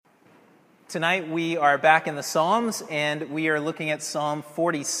Tonight we are back in the Psalms, and we are looking at Psalm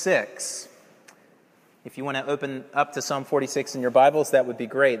 46. If you want to open up to Psalm 46 in your Bibles, that would be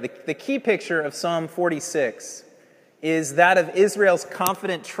great. The key picture of Psalm 46 is that of Israel's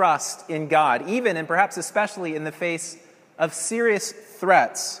confident trust in God, even and perhaps especially in the face of serious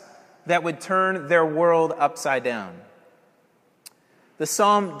threats that would turn their world upside down. The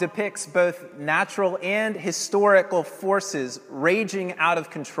psalm depicts both natural and historical forces raging out of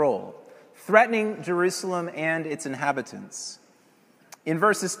control, threatening Jerusalem and its inhabitants. In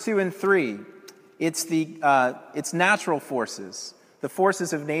verses 2 and 3, it's natural forces, the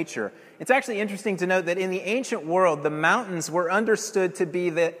forces of nature. It's actually interesting to note that in the ancient world, the mountains were understood to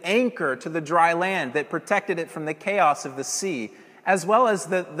be the anchor to the dry land that protected it from the chaos of the sea, as well as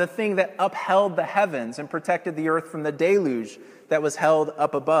the thing that upheld the heavens and protected the earth from the deluge that was held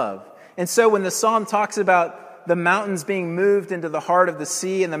up above. And so when the psalm talks about the mountains being moved into the heart of the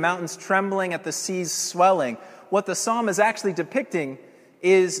sea and the mountains trembling at the sea's swelling, what the psalm is actually depicting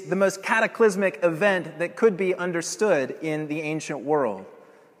is the most cataclysmic event that could be understood in the ancient world.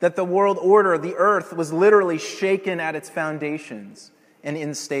 That the world order, the earth, was literally shaken at its foundations and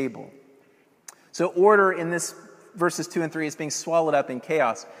unstable. So order in this verses 2 and 3 is being swallowed up in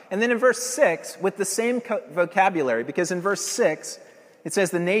chaos. And then in verse 6, with the same vocabulary, because in verse 6, it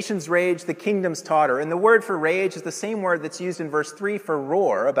says, the nations rage, the kingdoms totter. And the word for rage is the same word that's used in verse 3 for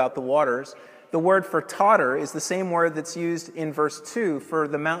roar, about the waters. The word for totter is the same word that's used in verse 2 for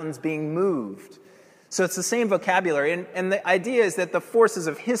the mountains being moved. So it's the same vocabulary. And the idea is that the forces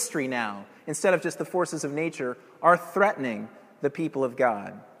of history now, instead of just the forces of nature, are threatening the people of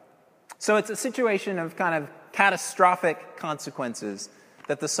God. So it's a situation of kind of catastrophic consequences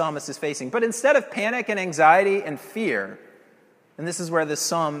that the psalmist is facing. But instead of panic and anxiety and fear, and this is where this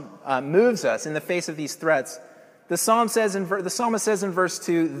psalm moves us in the face of these threats, the psalmist says in verse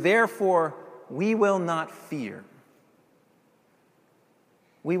 2, therefore we will not fear.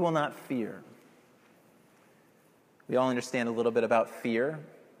 We will not fear. We all understand a little bit about fear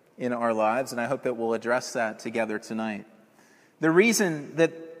in our lives, and I hope that we'll address that together tonight. The reason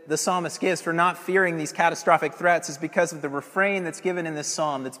that the psalmist gives for not fearing these catastrophic threats is because of the refrain that's given in this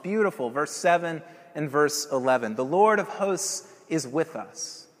psalm that's beautiful, verse 7 and verse 11. The Lord of hosts is with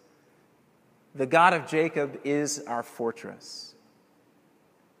us. The God of Jacob is our fortress.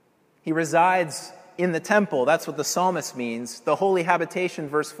 He resides in the temple. That's what the psalmist means. The holy habitation,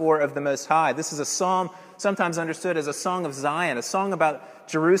 verse 4, of the Most High. This is a psalm sometimes understood as a song of Zion, a song about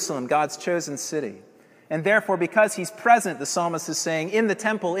Jerusalem, God's chosen city. And therefore, because he's present, the psalmist is saying, in the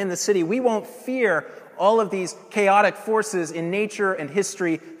temple, in the city, we won't fear all of these chaotic forces in nature and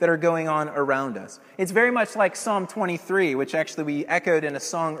history that are going on around us. It's very much like Psalm 23, which actually we echoed in a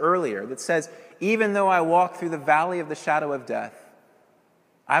song earlier, that says, even though I walk through the valley of the shadow of death,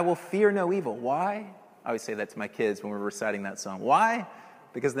 I will fear no evil. Why? I always say that to my kids when we're reciting that song. Why?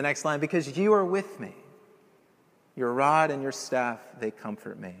 Because the next line, because you are with me. Your rod and your staff, they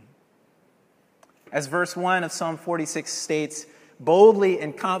comfort me. As verse 1 of Psalm 46 states, boldly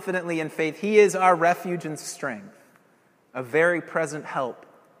and confidently in faith, he is our refuge and strength, a very present help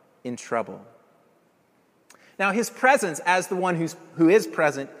in trouble. Now, his presence as the one who is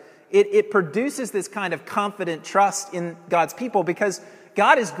present, it produces this kind of confident trust in God's people because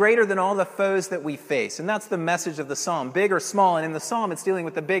God is greater than all the foes that we face. And that's the message of the psalm, big or small. And in the psalm, it's dealing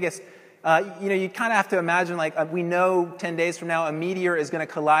with the biggest. You kind of have to imagine, we know 10 days from now, a meteor is going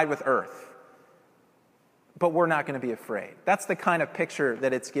to collide with Earth. But we're not going to be afraid. That's the kind of picture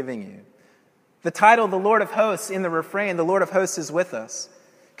that it's giving you. The title, the Lord of Hosts, in the refrain, the Lord of Hosts is with us,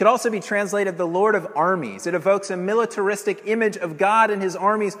 could also be translated the Lord of Armies. It evokes a militaristic image of God and his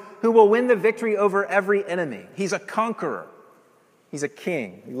armies who will win the victory over every enemy. He's a conqueror. He's a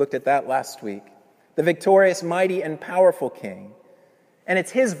king. We looked at that last week. The victorious, mighty, and powerful king. And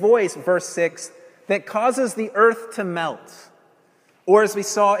it's his voice, verse 6, that causes the earth to melt. Or as we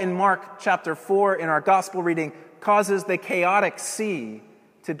saw in Mark chapter 4 in our gospel reading, causes the chaotic sea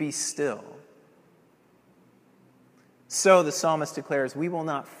to be still. So the psalmist declares, we will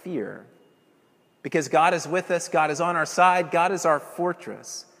not fear because God is with us, God is on our side, God is our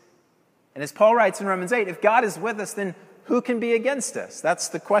fortress. And as Paul writes in Romans 8, if God is with us, then who can be against us? That's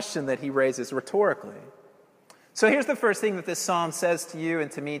the question that he raises rhetorically. So here's the first thing that this psalm says to you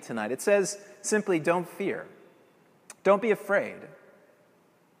and to me tonight. It says simply, don't fear. Don't be afraid.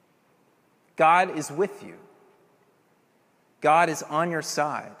 God is with you. God is on your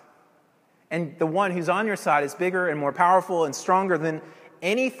side. And the one who's on your side is bigger and more powerful and stronger than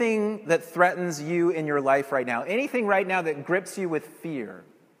anything that threatens you in your life right now. Anything right now that grips you with fear,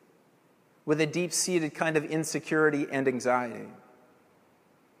 with a deep-seated kind of insecurity and anxiety.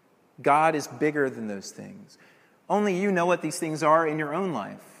 God is bigger than those things. Only you know what these things are in your own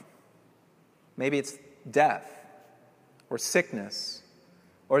life. Maybe it's death or sickness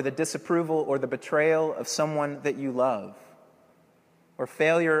or the disapproval or the betrayal of someone that you love, or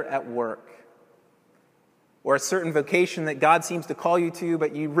failure at work, or a certain vocation that God seems to call you to,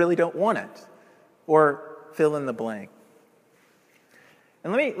 but you really don't want it, or fill in the blank.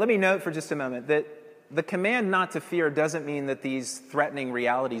 And let me note for just a moment that the command not to fear doesn't mean that these threatening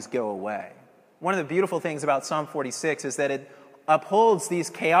realities go away. One of the beautiful things about Psalm 46 is that it upholds these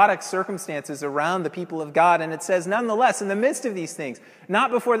chaotic circumstances around the people of God, and it says, nonetheless, in the midst of these things,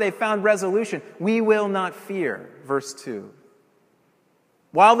 not before they've found resolution, we will not fear, verse 2.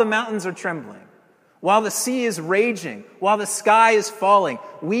 While the mountains are trembling, while the sea is raging, while the sky is falling,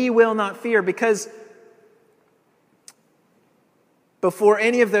 we will not fear, because before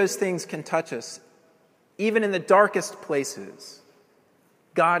any of those things can touch us, even in the darkest places,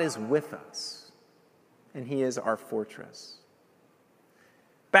 God is with us, and He is our fortress.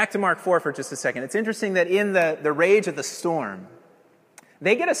 Back to Mark 4 for just a second. It's interesting that in the rage of the storm,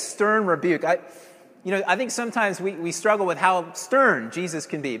 they get a stern rebuke. I think sometimes we struggle with how stern Jesus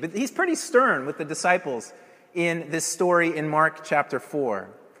can be, but He's pretty stern with the disciples in this story in Mark chapter 4.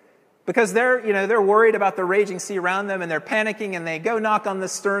 Because they're worried about the raging sea around them, and they're panicking, and they go knock on the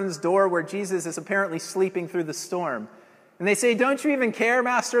stern's door where Jesus is apparently sleeping through the storm. And they say, "Don't you even care,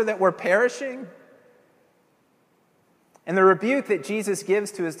 Master, that we're perishing?" And the rebuke that Jesus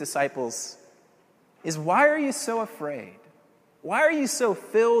gives to His disciples is, why are you so afraid? Why are you so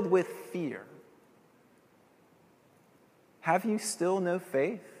filled with fear? Have you still no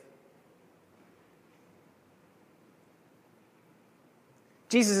faith?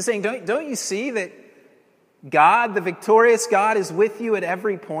 Jesus is saying, don't you see that God, the victorious God, is with you at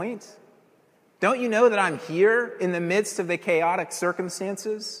every point? Don't you know that I'm here in the midst of the chaotic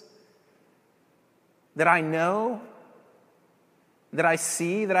circumstances? That I know, that I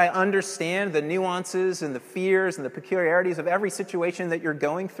see, that I understand the nuances and the fears and the peculiarities of every situation that you're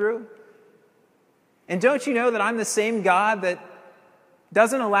going through? And don't you know that I'm the same God that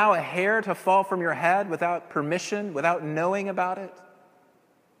doesn't allow a hair to fall from your head without permission, without knowing about it?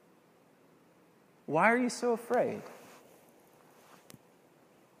 Why are you so afraid?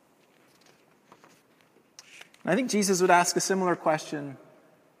 I think Jesus would ask a similar question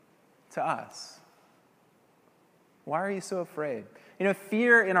to us. Why are you so afraid?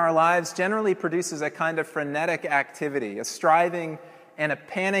 Fear in our lives generally produces a kind of frenetic activity, a striving and a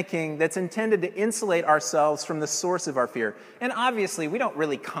panicking that's intended to insulate ourselves from the source of our fear. And obviously, we don't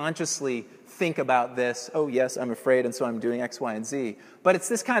really consciously think about this, oh yes, I'm afraid, and so I'm doing X, Y, and Z. But it's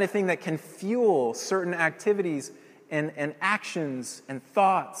this kind of thing that can fuel certain activities and actions and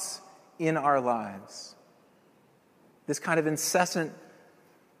thoughts in our lives. This kind of incessant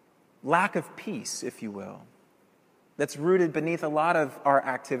lack of peace, if you will, that's rooted beneath a lot of our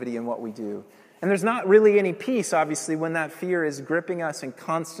activity and what we do. And there's not really any peace, obviously, when that fear is gripping us and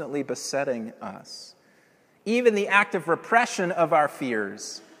constantly besetting us. Even the act of repression of our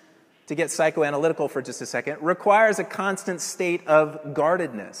fears, to get psychoanalytical for just a second, requires a constant state of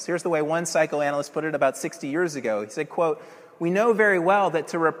guardedness. Here's the way one psychoanalyst put it about 60 years ago. He said, quote, "We know very well that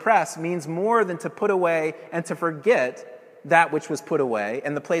to repress means more than to put away and to forget that which was put away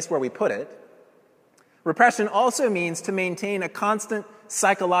and the place where we put it. Repression also means to maintain a constant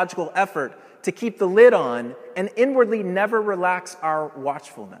psychological effort to keep the lid on and inwardly never relax our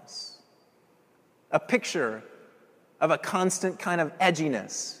watchfulness." A picture of a constant kind of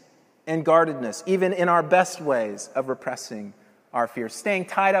edginess and guardedness, even in our best ways of repressing our fears, staying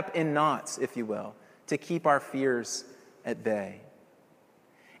tied up in knots, if you will, to keep our fears at bay.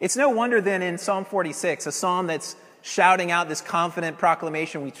 It's no wonder then in Psalm 46, a psalm that's shouting out this confident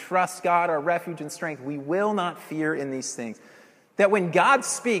proclamation, we trust God, our refuge and strength, we will not fear in these things, that when God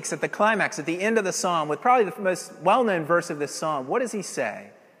speaks at the climax, at the end of the psalm, with probably the most well-known verse of this psalm, what does He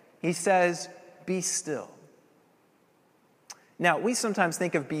say? He says, "Be still." Now, we sometimes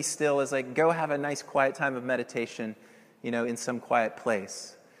think of be still as like, go have a nice quiet time of meditation, in some quiet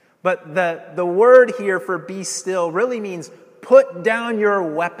place. But the word here for be still really means put down your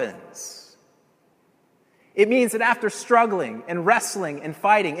weapons. It means that after struggling and wrestling and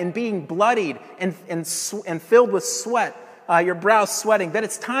fighting and being bloodied and filled with sweat, your brow sweating, that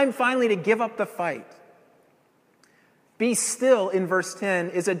it's time finally to give up the fight. Be still, in verse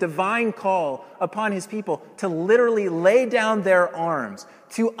 10, is a divine call upon His people to literally lay down their arms,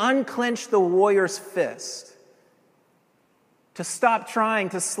 to unclench the warrior's fist, to stop trying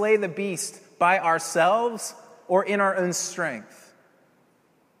to slay the beast by ourselves or in our own strength,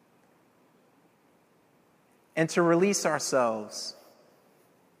 and to release ourselves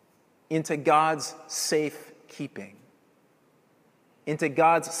into God's safe keeping, into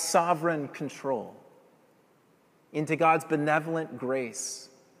God's sovereign control, into God's benevolent grace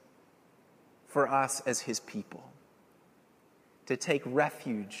for us as his people, to take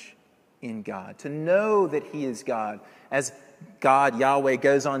refuge in God, to know that he is God, as God, Yahweh,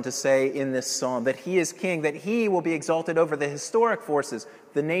 goes on to say in this psalm, that he is king, that he will be exalted over the historic forces,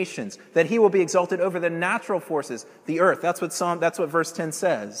 the nations, that he will be exalted over the natural forces, the earth. That's what verse 10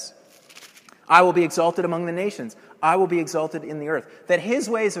 says. I will be exalted among the nations. I will be exalted in the earth. That his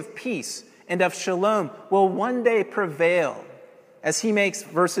ways of peace and of shalom will one day prevail as he makes,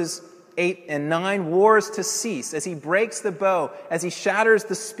 verses 8 and 9, wars to cease, as he breaks the bow, as he shatters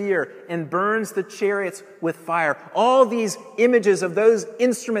the spear and burns the chariots with fire. All these images of those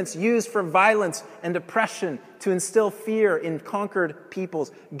instruments used for violence and oppression to instill fear in conquered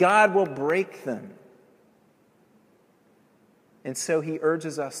peoples, God will break them. And so he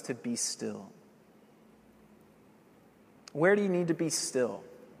urges us to be still. Where do you need to be still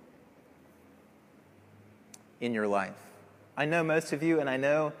in your life? I know most of you, and I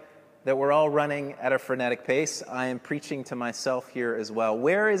know that we're all running at a frenetic pace. I am preaching to myself here as well.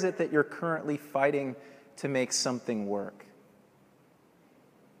 Where is it that you're currently fighting to make something work?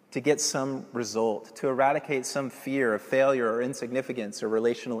 To get some result, to eradicate some fear of failure or insignificance or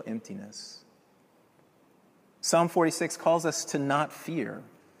relational emptiness? Psalm 46 calls us to not fear.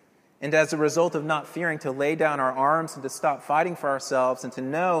 And as a result of not fearing, to lay down our arms and to stop fighting for ourselves and to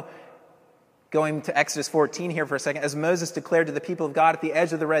know, going to Exodus 14 here for a second, as Moses declared to the people of God at the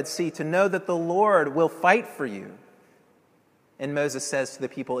edge of the Red Sea, to know that the Lord will fight for you. And Moses says to the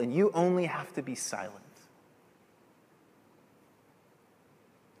people, and you only have to be silent.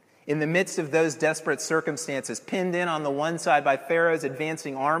 In the midst of those desperate circumstances, pinned in on the one side by Pharaoh's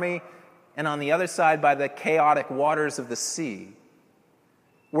advancing army and on the other side by the chaotic waters of the sea,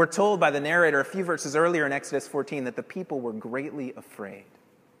 we're told by the narrator a few verses earlier in Exodus 14 that the people were greatly afraid.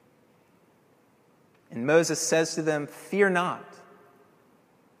 And Moses says to them, fear not.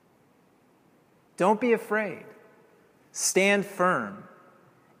 Don't be afraid. Stand firm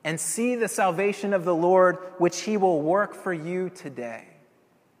and see the salvation of the Lord, which he will work for you today.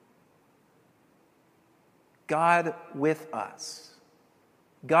 God with us,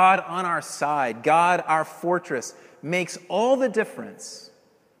 God on our side, God our fortress, makes all the difference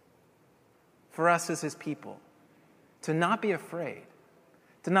for us as his people. To not be afraid,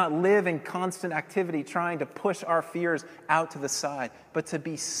 to not live in constant activity trying to push our fears out to the side, but to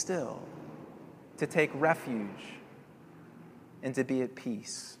be still, to take refuge, and to be at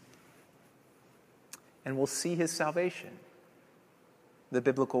peace. And we'll see his salvation, the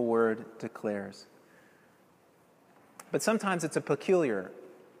biblical word declares. But sometimes it's a peculiar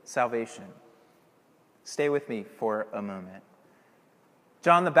salvation. Stay with me for a moment.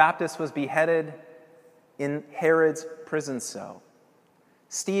 John the Baptist was beheaded in Herod's prison cell.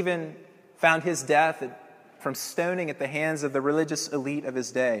 Stephen found his death from stoning at the hands of the religious elite of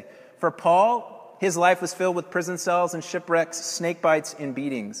his day. For Paul, his life was filled with prison cells and shipwrecks, snake bites, and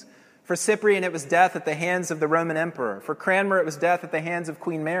beatings. For Cyprian, it was death at the hands of the Roman emperor. For Cranmer, it was death at the hands of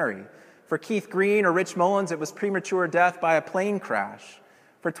Queen Mary. For Keith Green or Rich Mullins, it was premature death by a plane crash.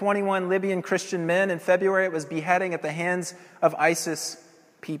 For 21 Libyan Christian men, in February, it was beheading at the hands of ISIS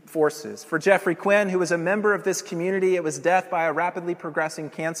forces. For Jeffrey Quinn, who was a member of this community, it was death by a rapidly progressing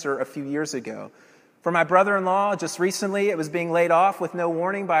cancer a few years ago. For my brother-in-law, just recently, it was being laid off with no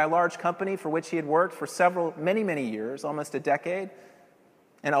warning by a large company for which he had worked for many years, almost a decade,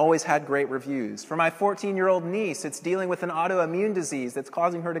 and always had great reviews. For my 14-year-old niece, it's dealing with an autoimmune disease that's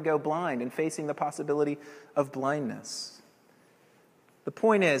causing her to go blind and facing the possibility of blindness. The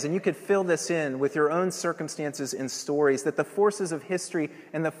point is, and you could fill this in with your own circumstances and stories, that the forces of history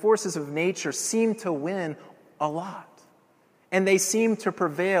and the forces of nature seem to win a lot. And they seem to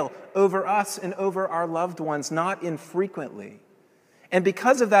prevail over us and over our loved ones, not infrequently. And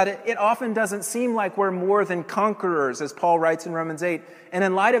because of that, it often doesn't seem like we're more than conquerors, as Paul writes in Romans 8. And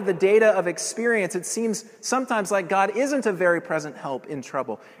in light of the data of experience, it seems sometimes like God isn't a very present help in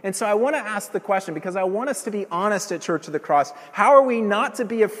trouble. And so I want to ask the question, because I want us to be honest at Church of the Cross. How are we not to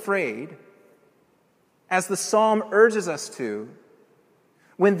be afraid, as the psalm urges us to,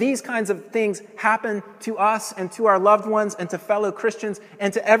 when these kinds of things happen to us and to our loved ones and to fellow Christians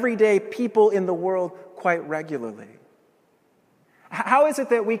and to everyday people in the world quite regularly? How is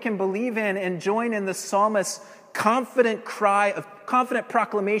it that we can believe in and join in the psalmist's confident cry of confident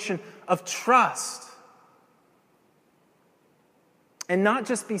proclamation of trust and not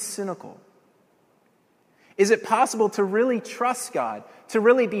just be cynical? Is it possible to really trust God, to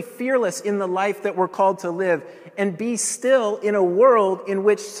really be fearless in the life that we're called to live, and be still in a world in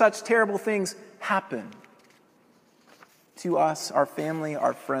which such terrible things happen to us, our family,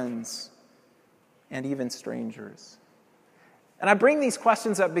 our friends, and even strangers? And I bring these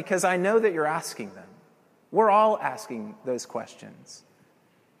questions up because I know that you're asking them. We're all asking those questions,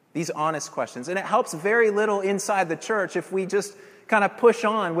 these honest questions. And it helps very little inside the church if we just kind of push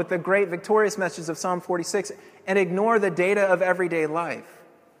on with the great victorious message of Psalm 46 and ignore the data of everyday life.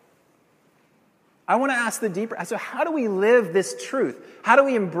 I want to ask the deeper, so how do we live this truth? How do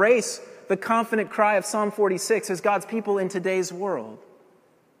we embrace the confident cry of Psalm 46 as God's people in today's world?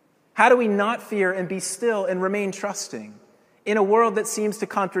 How do we not fear and be still and remain trusting in a world that seems to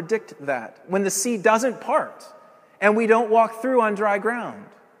contradict that, when the sea doesn't part and we don't walk through on dry ground,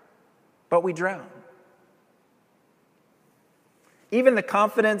 but we drown? Even the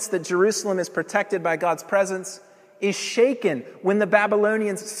confidence that Jerusalem is protected by God's presence is shaken when the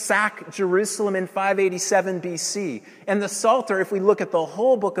Babylonians sack Jerusalem in 587 BC. And the Psalter, if we look at the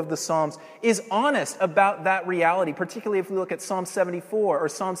whole book of the Psalms, is honest about that reality, particularly if we look at Psalm 74 or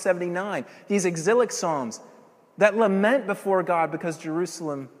Psalm 79, these exilic psalms that lament before God because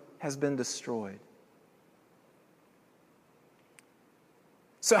Jerusalem has been destroyed.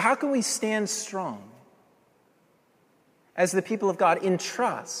 So how can we stand strong as the people of God in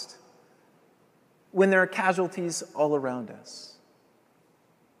trust when there are casualties all around us?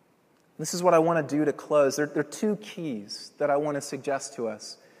 This is what I want to do to close. There are two keys that I want to suggest to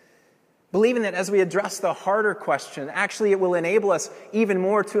us. Believing that as we address the harder question, actually it will enable us even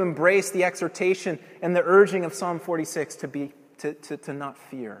more to embrace the exhortation and the urging of Psalm 46 to not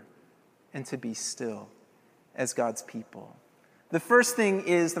fear and to be still as God's people. The first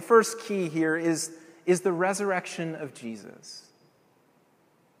key here is the resurrection of Jesus.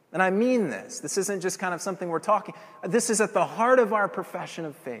 And I mean this. This isn't just kind of something we're talking. This is at the heart of our profession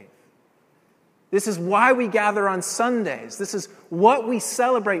of faith. This is why we gather on Sundays. This is what we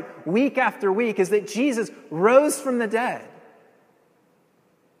celebrate week after week, is that Jesus rose from the dead.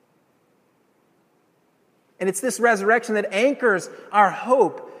 And it's this resurrection that anchors our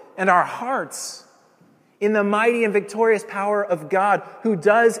hope and our hearts in the mighty and victorious power of God, who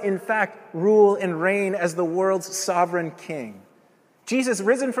does in fact rule and reign as the world's sovereign king. Jesus,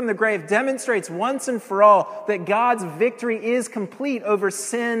 risen from the grave, demonstrates once and for all that God's victory is complete over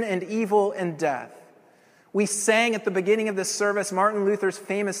sin and evil and death. We sang at the beginning of this service Martin Luther's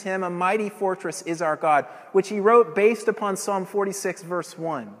famous hymn, "A Mighty Fortress is Our God," which he wrote based upon Psalm 46, verse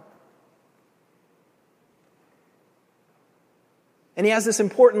 1. And he has this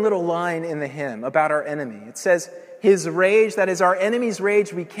important little line in the hymn about our enemy. It says, "His rage, that is our enemy's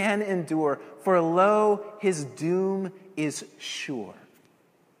rage, we can endure, for lo, his doom is sure."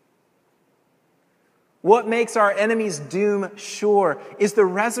 What makes our enemy's doom sure is the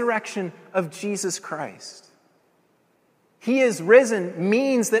resurrection of Jesus Christ. He is risen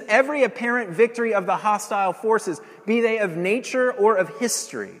means that every apparent victory of the hostile forces, be they of nature or of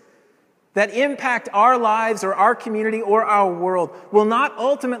history, that impact our lives or our community or our world, will not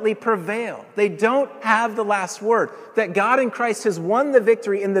ultimately prevail. They don't have the last word. That God in Christ has won the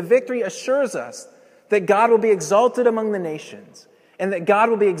victory, and the victory assures us that God will be exalted among the nations, and that God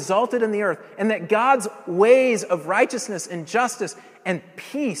will be exalted in the earth, and that God's ways of righteousness and justice and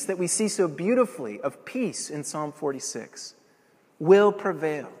peace that we see so beautifully, of peace in Psalm 46, will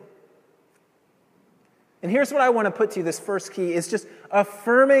prevail. And here's what I want to put to you, this first key, is just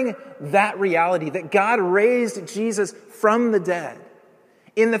affirming that reality, that God raised Jesus from the dead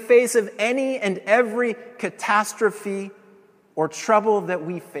in the face of any and every catastrophe or trouble that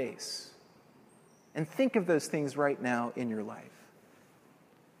we face. And think of those things right now in your life.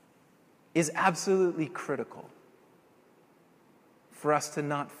 Is absolutely critical for us to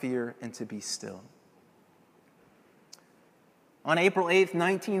not fear and to be still. On April 8th,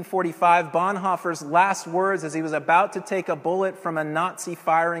 1945, Bonhoeffer's last words as he was about to take a bullet from a Nazi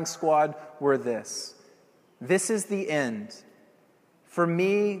firing squad were this: "This is the end. For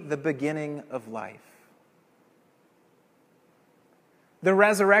me, the beginning of life." The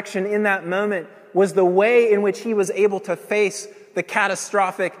resurrection in that moment was the way in which he was able to face the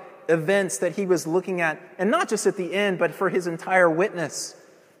catastrophic events that he was looking at, and not just at the end, but for his entire witness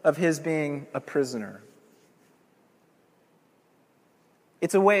of his being a prisoner.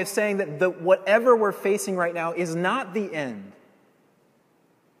 It's a way of saying that whatever we're facing right now is not the end,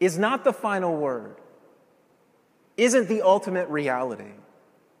 is not the final word, isn't the ultimate reality.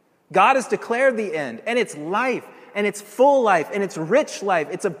 God has declared the end, and it's life, and it's full life, and it's rich life,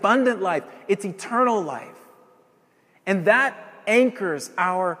 it's abundant life, it's eternal life. And that anchors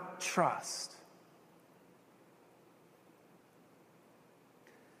our trust.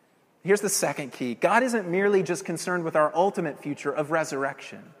 Here's the second key. God isn't merely just concerned with our ultimate future of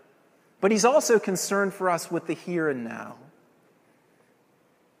resurrection, but he's also concerned for us with the here and now.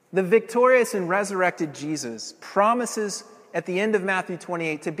 The victorious and resurrected Jesus promises at the end of Matthew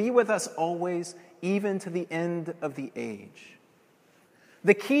 28 to be with us always, even to the end of the age.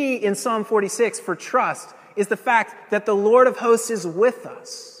 The key in Psalm 46 for trust is the fact that the Lord of hosts is with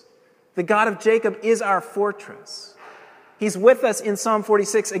us. The God of Jacob is our fortress. He's with us in Psalm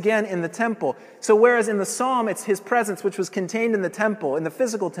 46, again, in the temple. So whereas in the psalm, it's his presence which was contained in the temple, in the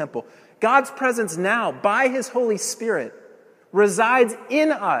physical temple, God's presence now, by his Holy Spirit, resides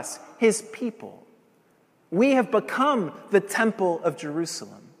in us, his people. We have become the temple of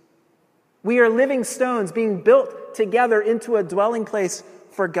Jerusalem. We are living stones being built together into a dwelling place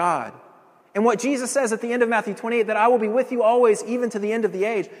for God. And what Jesus says at the end of Matthew 28, that I will be with you always, even to the end of the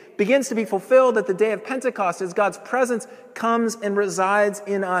age, begins to be fulfilled at the day of Pentecost as God's presence comes and resides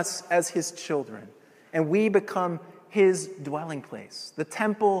in us as his children. And we become his dwelling place, the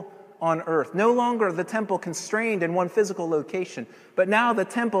temple on earth. No longer the temple constrained in one physical location, but now the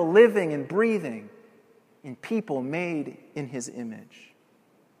temple living and breathing in people made in his image.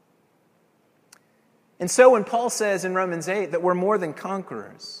 And so when Paul says in Romans 8 that we're more than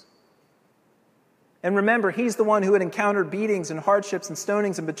conquerors, and remember, he's the one who had encountered beatings and hardships and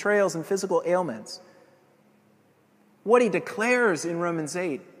stonings and betrayals and physical ailments. What he declares in Romans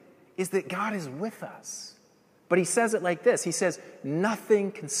 8 is that God is with us. But he says it like this. He says,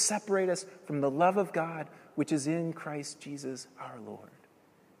 nothing can separate us from the love of God, which is in Christ Jesus our Lord.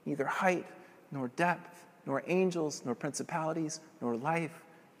 Neither height, nor depth, nor angels, nor principalities, nor life,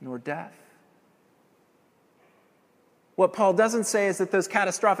 nor death. What Paul doesn't say is that those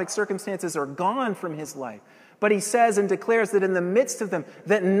catastrophic circumstances are gone from his life. But he says and declares that in the midst of them,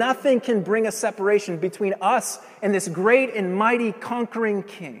 that nothing can bring a separation between us and this great and mighty conquering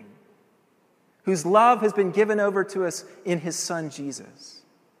King, whose love has been given over to us in his Son, Jesus.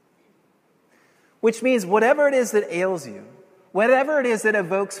 Which means whatever it is that ails you, whatever it is that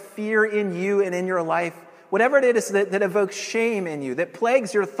evokes fear in you and in your life, whatever it is that evokes shame in you, that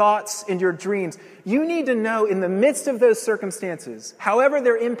plagues your thoughts and your dreams, you need to know in the midst of those circumstances, however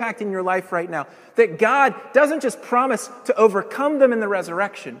they're impacting your life right now, that God doesn't just promise to overcome them in the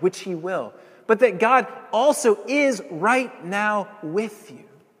resurrection, which he will, but that God also is right now with you.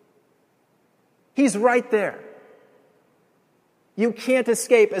 He's right there. You can't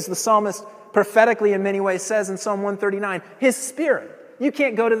escape, as the psalmist prophetically in many ways says in Psalm 139, his Spirit. You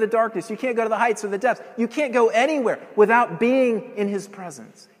can't go to the darkness. You can't go to the heights or the depths. You can't go anywhere without being in his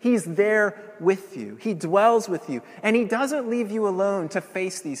presence. He's there with you. He dwells with you. And he doesn't leave you alone to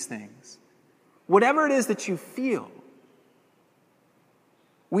face these things. Whatever it is that you feel,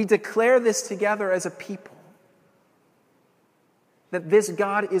 we declare this together as a people, that this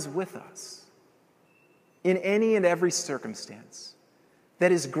God is with us in any and every circumstance, that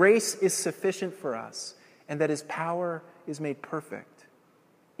his grace is sufficient for us, and that his power is made perfect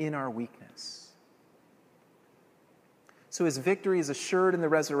in our weakness. So his victory is assured in the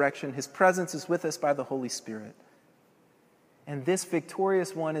resurrection. His presence is with us by the Holy Spirit. And this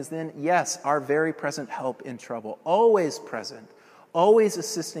victorious one is then, yes, our very present help in trouble, always present, always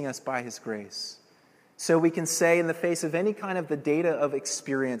assisting us by his grace. So we can say in the face of any kind of the data of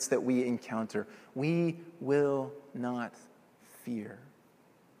experience that we encounter, we will not fear.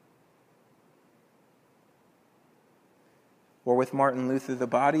 Or with Martin Luther, the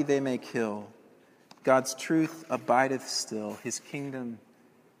body they may kill, God's truth abideth still. His kingdom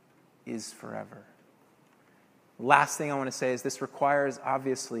is forever. Last thing I want to say is this requires,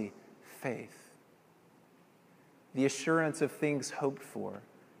 obviously, faith. The assurance of things hoped for.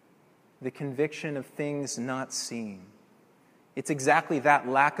 The conviction of things not seen. It's exactly that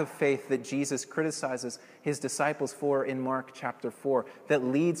lack of faith that Jesus criticizes his disciples for in Mark chapter 4 that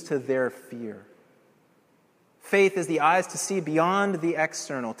leads to their fear. Faith is the eyes to see beyond the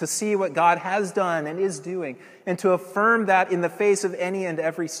external, to see what God has done and is doing, and to affirm that in the face of any and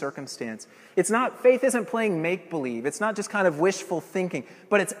every circumstance. Faith isn't playing make-believe. It's not just kind of wishful thinking,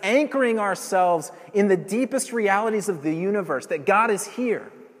 but it's anchoring ourselves in the deepest realities of the universe, that God is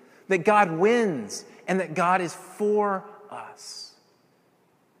here, that God wins, and that God is for us.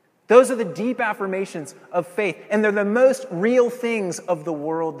 Those are the deep affirmations of faith, and they're the most real things of the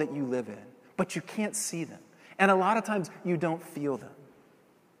world that you live in, but you can't see them. And a lot of times you don't feel them.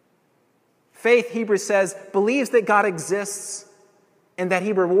 Faith, Hebrews says, believes that God exists and that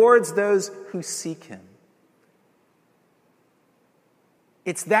he rewards those who seek him.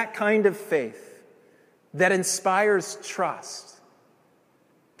 It's that kind of faith that inspires trust,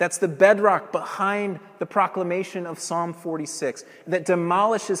 That's the bedrock behind the proclamation of Psalm 46 that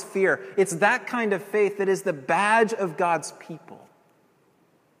demolishes fear. It's that kind of faith that is the badge of God's people,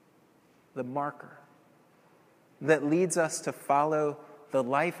 the marker that leads us to follow the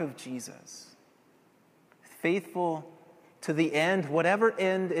life of Jesus, faithful to the end, whatever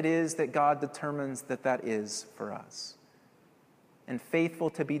end it is that God determines that is for us, and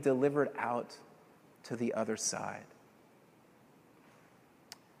faithful to be delivered out to the other side.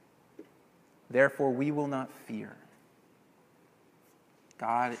 Therefore, we will not fear.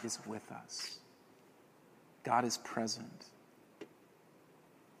 God is with us. God is present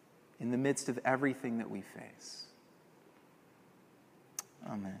in the midst of everything that we face.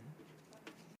 Amen.